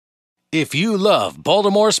If you love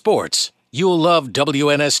Baltimore sports, you'll love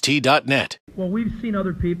WNST.net. Well, we've seen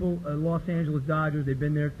other people, Los Angeles Dodgers, they've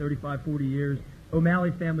been there 35, 40 years.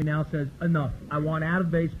 O'Malley's family now says, enough. I want out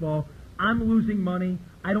of baseball. I'm losing money.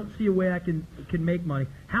 I don't see a way I can make money.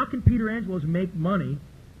 How can Peter Angelos make money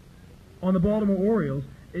on the Baltimore Orioles?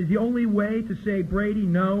 Is the only way to say Brady,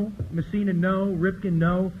 no, Messina, no, Ripken,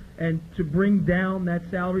 no, and to bring down that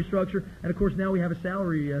salary structure? And, of course, now we have a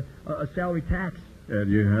salary tax. And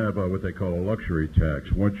you have what they call a luxury tax.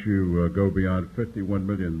 Once you go beyond $51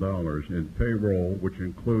 million in payroll, which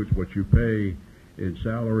includes what you pay in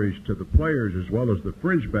salaries to the players as well as the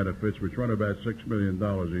fringe benefits, which run about $6 million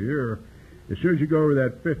a year, as soon as you go over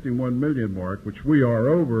that $51 million mark, which we are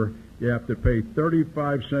over, you have to pay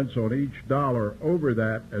 35 cents on each dollar over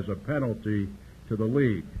that as a penalty to the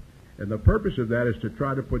league. And the purpose of that is to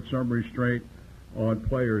try to put some restraint on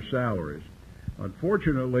player salaries.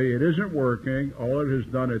 Unfortunately, it isn't working. All it has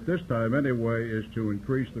done at this time anyway is to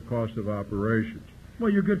increase the cost of operations. Well,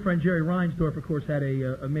 your good friend Jerry Reinsdorf, of course, had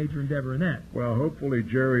a major endeavor in that. Well, hopefully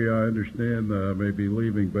Jerry, I understand, may be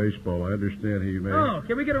leaving baseball. I understand he may. Oh,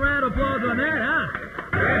 can we get a round of applause on that,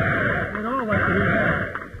 huh? We'd all like to hear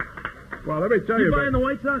that. Well, let me tell you. You buying the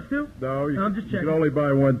White Sox, too? No, I'm just checking. You can only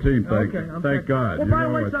buy one team, thank God. Well, buy the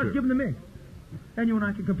White Sox, give them to me. And you and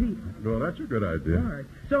I can compete. Well, that's a good idea. All right.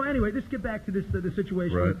 So anyway, let's get back to this the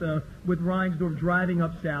situation right. with Reinsdorf driving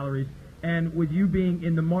up salaries, and with you being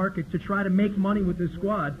in the market to try to make money with this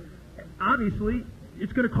squad. Obviously,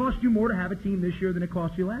 it's going to cost you more to have a team this year than it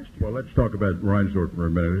cost you last year. Well, let's talk about Reinsdorf for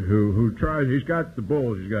a minute. Who tries? He's got the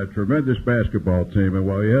Bulls. He's got a tremendous basketball team, and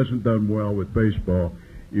while he hasn't done well with baseball,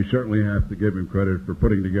 you certainly have to give him credit for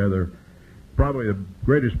putting together probably the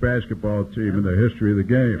greatest basketball team in the history of the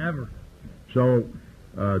game. Ever. So,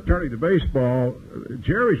 turning to baseball,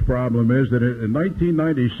 Jerry's problem is that in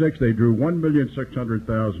 1996 they drew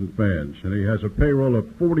 1,600,000 fans, and he has a payroll of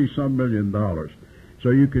 $40-some million. So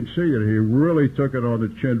you can see that he really took it on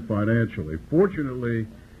the chin financially. Fortunately,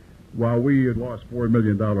 while we had lost $4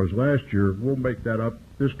 million last year, we'll make that up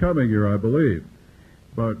this coming year, I believe.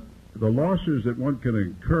 But the losses that one can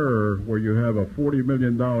incur where you have a $40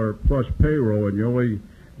 million plus payroll and you only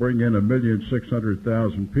bring in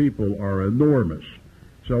 1,600,000 people are enormous.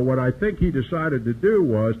 So what I think he decided to do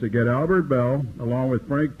was to get Albert Bell, along with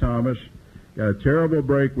Frank Thomas, got a terrible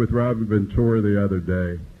break with Robin Ventura the other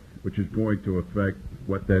day, which is going to affect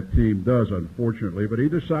what that team does, unfortunately. But he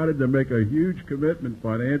decided to make a huge commitment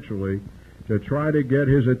financially to try to get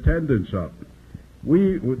his attendance up.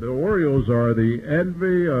 The Orioles are the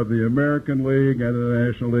envy of the American League and the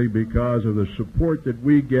National League because of the support that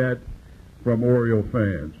we get from Oriole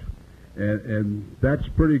fans. And that's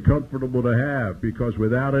pretty comfortable to have, because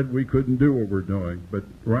without it we couldn't do what we're doing. But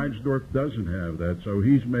Reinsdorf doesn't have that, so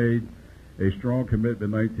he's made a strong commitment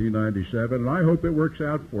in 1997, and I hope it works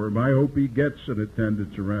out for him. I hope he gets an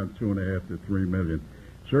attendance around 2.5 to 3 million.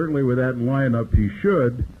 Certainly with that lineup he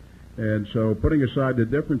should, and so putting aside the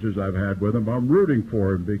differences I've had with him, I'm rooting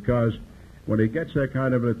for him, because when he gets that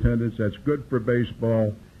kind of an attendance, that's good for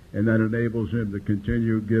baseball, and that enables him to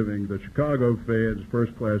continue giving the Chicago fans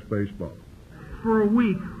first-class baseball. For a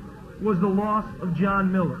week was the loss of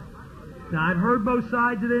Jon Miller. Now, I've heard both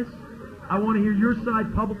sides of this. I want to hear your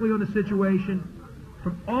side publicly on the situation.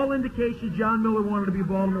 From all indications, Jon Miller wanted to be a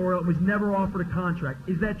Baltimore Oriole and was never offered a contract.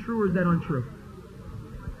 Is that true or is that untrue?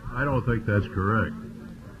 I don't think that's correct.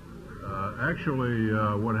 Actually,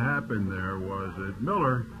 what happened there was that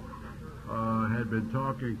Miller had been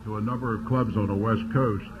talking to a number of clubs on the West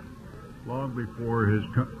Coast long before his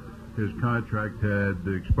contract had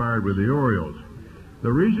expired with the Orioles.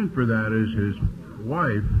 The reason for that is his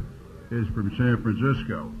wife is from San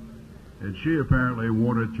Francisco, and she apparently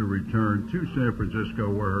wanted to return to San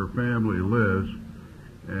Francisco where her family lives,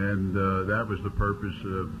 and that was the purpose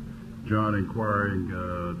of John inquiring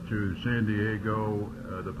to San Diego,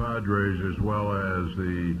 the Padres, as well as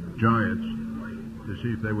the Giants, to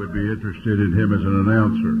see if they would be interested in him as an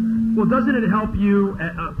announcer. Well, doesn't it help you,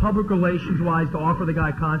 public relations-wise, to offer the guy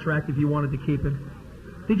a contract if you wanted to keep him?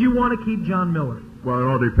 Did you want to keep Jon Miller? Well, it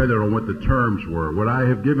all depended on what the terms were. Would I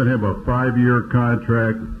have given him a 5-year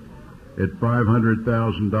contract at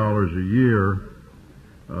 $500,000 a year,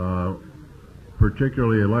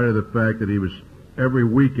 particularly in light of the fact that he was every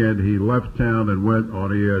weekend he left town and went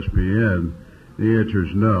on ESPN? The answer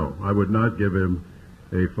is no. I would not give him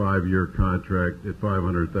a 5-year contract at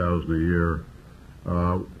 $500,000 a year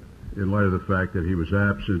in light of the fact that he was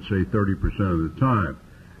absent, say, 30% of the time.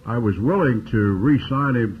 I was willing to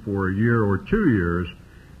re-sign him for a year or 2 years,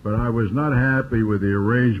 but I was not happy with the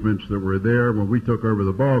arrangements that were there when we took over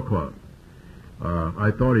the ball club.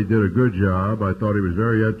 I thought he did a good job. I thought he was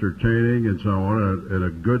very entertaining and so on, and a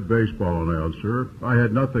good baseball announcer. I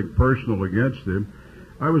had nothing personal against him.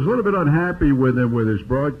 I was a little bit unhappy with him with his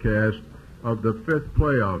broadcast of the 5th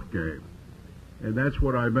playoff game. And that's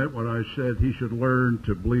what I meant when I said he should learn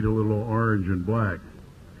to bleed a little orange and black.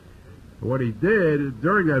 What he did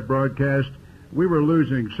during that broadcast, we were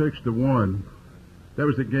losing 6-1. That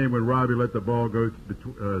was the game when Robbie let the ball go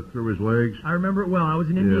through his legs. I remember it well. I was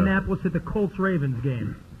in Indianapolis at the Colts-Ravens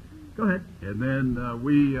game. Go ahead. And then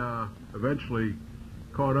we eventually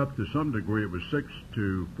caught up to some degree. It was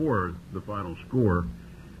 6-4, the final score.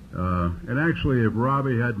 And actually, if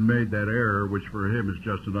Robbie hadn't made that error, which for him is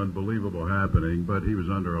just an unbelievable happening, but he was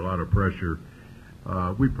under a lot of pressure,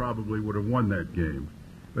 we probably would have won that game.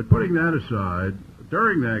 But putting that aside,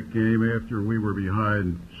 during that game, after we were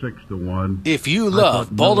behind 6-1, if you love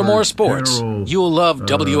Baltimore sports, you'll love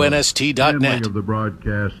WNST.net. Handling of the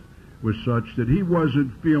broadcast was such that he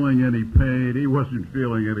wasn't feeling any pain, he wasn't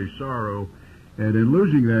feeling any sorrow, and in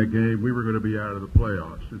losing that game, we were going to be out of the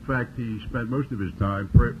playoffs. In fact, he spent most of his time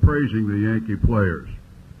praising the Yankee players.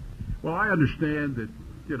 Well, I understand that,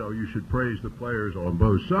 you should praise the players on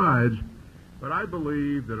both sides, but I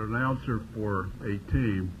believe that an announcer for a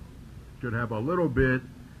team should have a little bit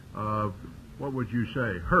of, what would you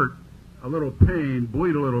say, hurt, a little pain,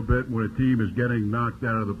 bleed a little bit when a team is getting knocked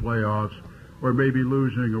out of the playoffs or maybe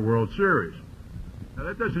losing a World Series. Now,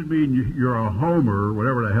 that doesn't mean you're a homer,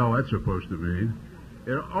 whatever the hell that's supposed to mean.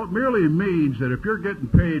 It merely means that if you're getting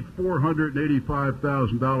paid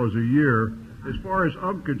 $485,000 a year, as far as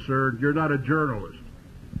I'm concerned, you're not a journalist.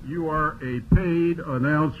 You are a paid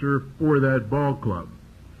announcer for that ball club,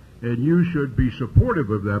 and you should be supportive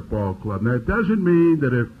of that ball club. Now, it doesn't mean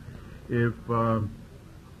that if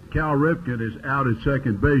Cal Ripken is out at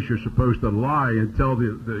second base, you're supposed to lie and tell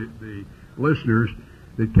the listeners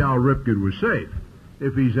that Cal Ripken was safe.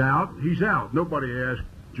 If he's out, he's out. Nobody asked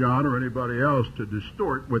John or anybody else to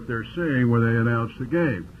distort what they're saying when they announce the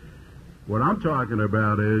game. What I'm talking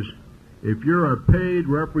about is, if you're a paid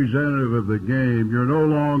representative of the game, you're no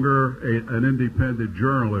longer an independent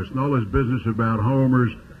journalist. And all this business about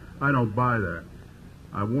homers, I don't buy that.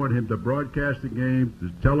 I want him to broadcast the game,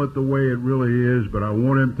 to tell it the way it really is, but I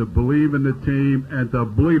want him to believe in the team and to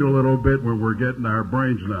bleed a little bit when we're getting our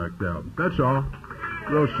brains knocked out. That's all.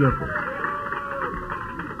 Real simple.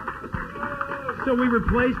 So we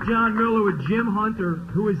replaced Jon Miller with Jim Hunter,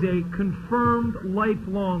 who is a confirmed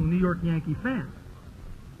lifelong New York Yankee fan.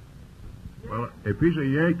 Well, if he's a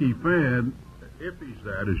Yankee fan, if he's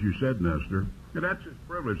that, as you said, Nestor, and that's his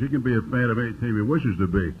privilege. He can be a fan of any team he wishes to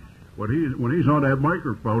be. When he's on that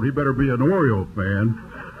microphone, he better be an Oriole fan,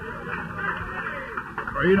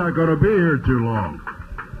 or he's not going to be here too long.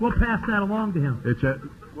 We'll pass that along to him.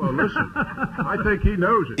 Well, listen, I think he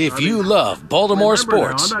knows it. If you love Baltimore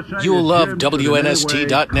sports, you'll love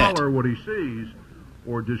WNST.net. Color what he sees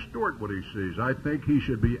or distort what he sees. I think he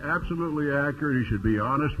should be absolutely accurate. He should be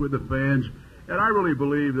honest with the fans. And I really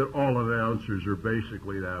believe that all announcers are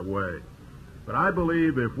basically that way. But I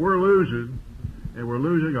believe if we're losing, and we're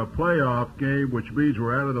losing a playoff game, which means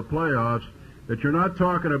we're out of the playoffs, that you're not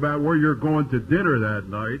talking about where you're going to dinner that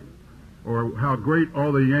night or how great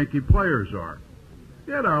all the Yankee players are.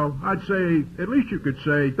 I'd say, at least you could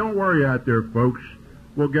say, don't worry out there, folks.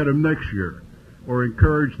 We'll get them next year. Or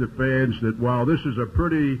encourage the fans that while this is a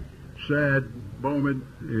pretty sad moment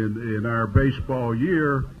in our baseball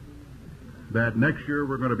year, that next year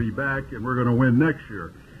we're going to be back and we're going to win next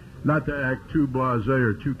year. Not to act too blasé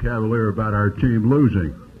or too cavalier about our team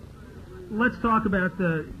losing. Let's talk about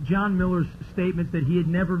Jon Miller's statements that he had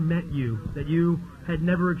never met you, that you had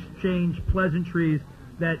never exchanged pleasantries,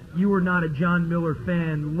 that you were not a Jon Miller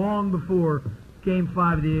fan long before Game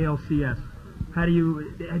 5 of the ALCS.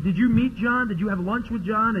 Did you meet John? Did you have lunch with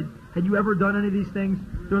John? Had you ever done any of these things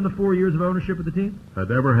during the 4 years of ownership of the team? I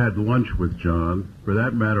never had lunch with John. For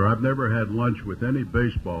that matter, I've never had lunch with any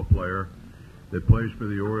baseball player that plays for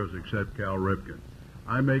the Orioles except Cal Ripken.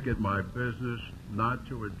 I make it my business not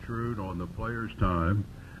to intrude on the players' time.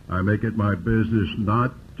 I make it my business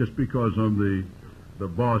not just because I'm the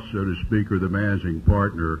boss, so to speak, or the managing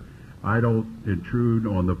partner. I don't intrude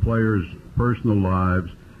on the players' personal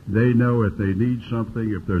lives. They know if they need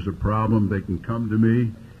something, if there's a problem, they can come to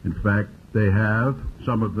me. In fact, they have.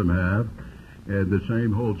 Some of them have. And the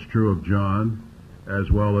same holds true of John, as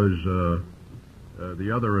well as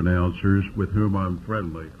the other announcers with whom I'm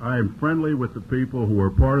friendly. I am friendly with the people who are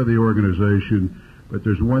part of the organization, but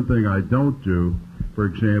there's one thing I don't do. For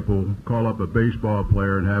example, call up a baseball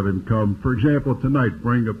player and have him come. For example, tonight,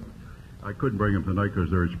 I couldn't bring him tonight because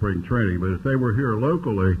they're at spring training, but if they were here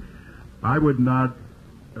locally, I would not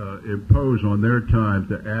impose on their time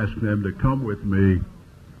to ask them to come with me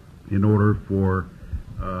in order for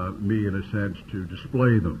me, in a sense, to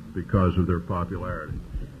display them because of their popularity.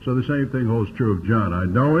 So the same thing holds true of Jon. I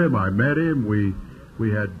know him. I met him. We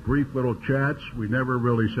had brief little chats. We never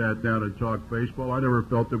really sat down and talked baseball. I never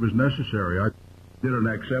felt it was necessary. I did an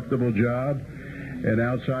acceptable job, and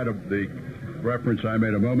outside of the reference I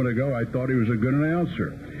made a moment ago, I thought he was a good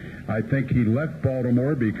announcer. I think he left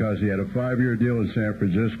Baltimore because he had a 5-year deal in San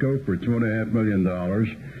Francisco for $2.5 million,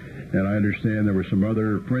 and I understand there were some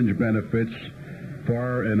other fringe benefits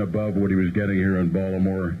far and above what he was getting here in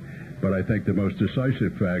Baltimore. But I think the most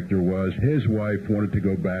decisive factor was his wife wanted to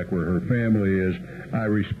go back where her family is. I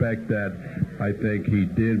respect that. I think he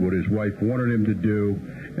did what his wife wanted him to do,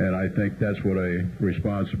 and I think that's what a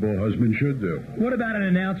responsible husband should do. What about an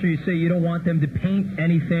announcer? You say you don't want them to paint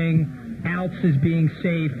anything outs as being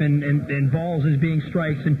safe and balls as being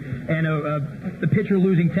strikes and the pitcher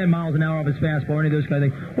losing 10 miles an hour off his fastball, or any of those kind of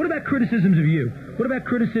things. What about criticisms of you? What about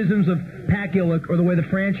criticisms of Pat Gillick or the way the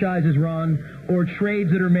franchise is run, or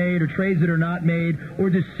trades that are made or trades that are not made,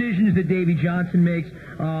 or decisions that Davey Johnson makes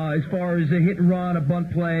as far as a hit and run, a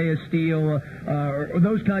bunt play, a steal, or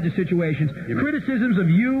those kinds of situations? Criticisms of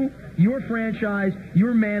you, your franchise,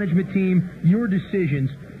 your management team, your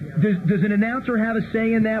decisions. Does an announcer have a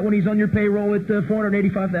say in that when he's on your payroll at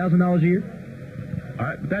 $485,000 a year?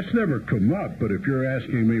 That's never come up, but if you're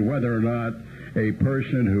asking me whether or not a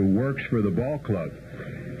person who works for the ball club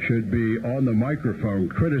should be on the microphone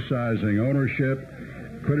criticizing ownership,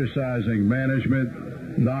 criticizing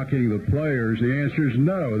management, knocking the players, the answer is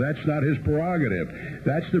no. That's not his prerogative.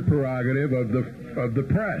 That's the prerogative of the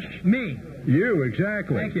press. Me. You,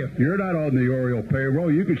 exactly. Thank you. You're not on the Oriole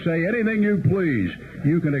payroll. You can say anything you please.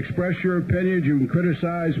 You can express your opinions. You can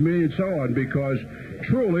criticize me and so on, because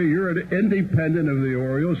truly you're an independent of the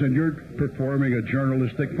Orioles and you're performing a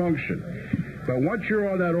journalistic function. But once you're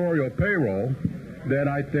on that Oriole payroll, then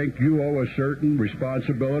I think you owe a certain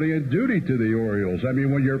responsibility and duty to the Orioles. I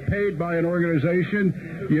mean, when you're paid by an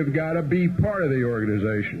organization, you've got to be part of the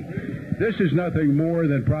organization. This is nothing more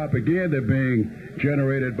than propaganda being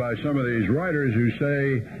generated by some of these writers who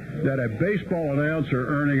say that a baseball announcer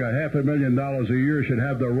earning $500,000 a year should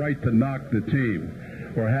have the right to knock the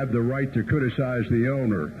team, or have the right to criticize the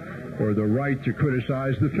owner, or the right to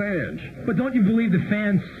criticize the fans. But don't you believe the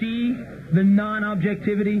fans see the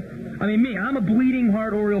non-objectivity? I mean, I'm a bleeding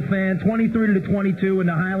heart Oriole fan, 23 to 22 in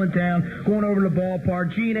the Highland Town, going over to the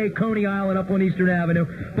ballpark, G&A Coney Island up on Eastern Avenue.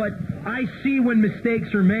 But I see when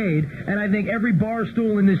mistakes are made, and I think every bar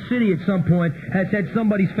stool in this city at some point has had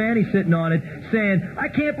somebody's fanny sitting on it saying, I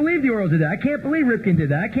can't believe the Orioles did that. I can't believe Ripken did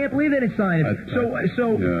that. I can't believe they didn't sign it.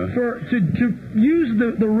 To use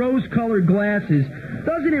the rose-colored glasses,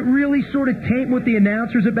 doesn't it really sort of taint what the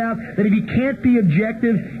announcer's about? That if he can't be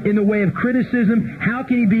objective in the way of criticism, how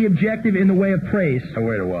can he be objective in the way of praise? Oh,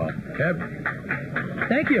 wait a while.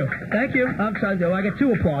 Thank you. I'm sorry. I got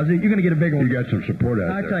 2 applause. You're going to get a big one. You got some support out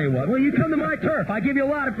there. I tell you what. Well, you come to my turf. I give you a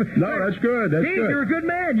lot of... No, that's good. That's Steve, good. You're a good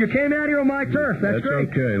man. You came out here on my turf. That's great.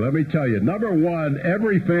 Okay. Let me tell you. Number one,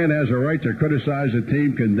 every fan has a right to criticize a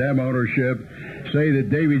team, condemn ownership, say that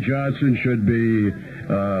Davey Johnson should be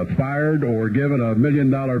fired or given $1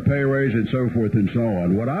 million pay raise, and so forth and so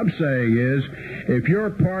on. What I'm saying is, if you're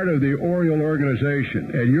part of the Oriole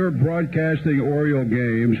organization and you're broadcasting Oriole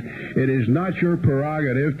games, it is not your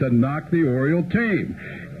prerogative to knock the Oriole team.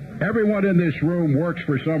 Everyone in this room works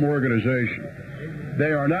for some organization.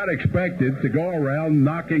 They are not expected to go around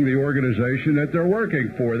knocking the organization that they're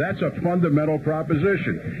working for. That's a fundamental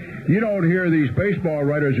proposition. You don't hear these baseball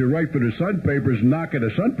writers who write for the Sun papers knocking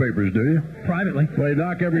the Sun papers, do you? Privately. Well, they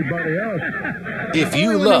knock everybody else. If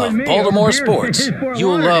you love Baltimore sports,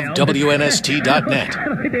 you'll love WNST.net.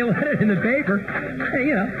 They let it in the paper. Hey,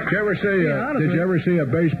 you know. Did you ever see a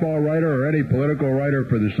baseball writer or any political writer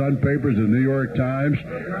for the Sun papers, the New York Times,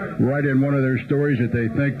 write in one of their stories that they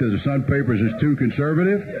think that the Sun papers is too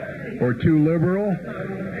conservative or too liberal,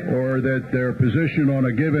 or that their position on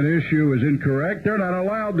a given issue is incorrect? They're not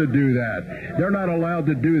allowed to do that. They're not allowed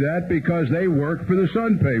to do that because they work for the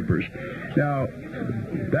Sun papers. Now,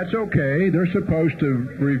 that's okay. They're supposed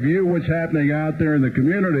to review what's happening out there in the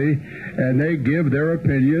community, and they give their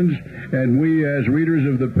opinions, and we as readers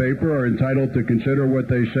of the paper are entitled to consider what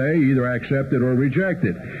they say, either accept it or reject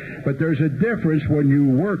it. But there's a difference when you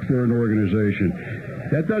work for an organization.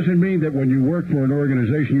 That doesn't mean that when you work for an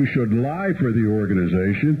organization you should lie for the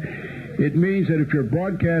organization. It means that if you're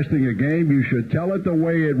broadcasting a game, you should tell it the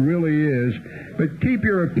way it really is, but keep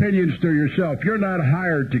your opinions to yourself. You're not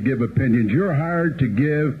hired to give opinions. You're hired to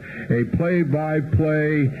give a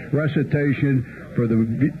play-by-play recitation for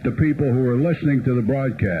the people who are listening to the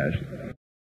broadcast.